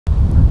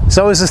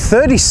So as a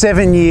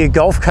 37-year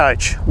golf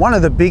coach, one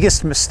of the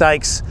biggest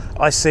mistakes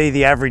I see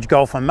the average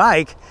golfer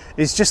make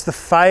is just the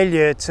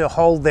failure to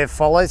hold their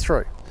follow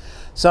through.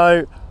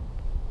 So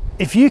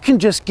if you can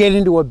just get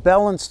into a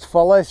balanced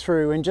follow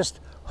through and just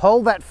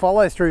hold that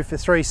follow through for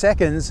 3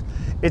 seconds,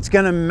 it's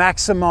going to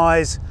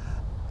maximize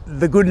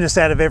the goodness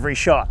out of every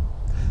shot.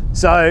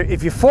 So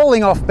if you're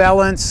falling off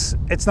balance,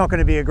 it's not going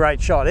to be a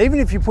great shot. Even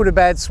if you put a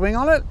bad swing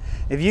on it,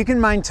 if you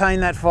can maintain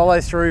that follow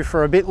through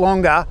for a bit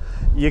longer,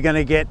 you're going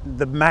to get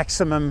the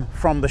maximum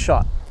from the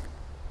shot.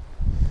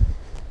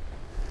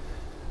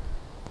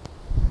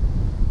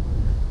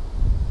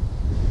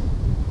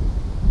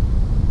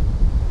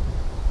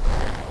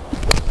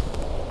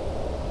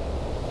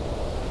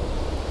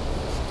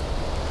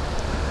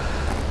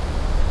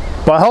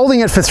 By holding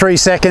it for 3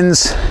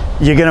 seconds,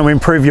 you're going to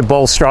improve your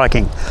ball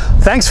striking.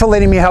 Thanks for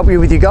letting me help you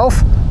with your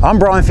golf. I'm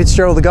Brian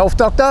Fitzgerald, the Golf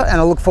Doctor, and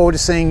I look forward to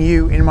seeing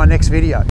you in my next video.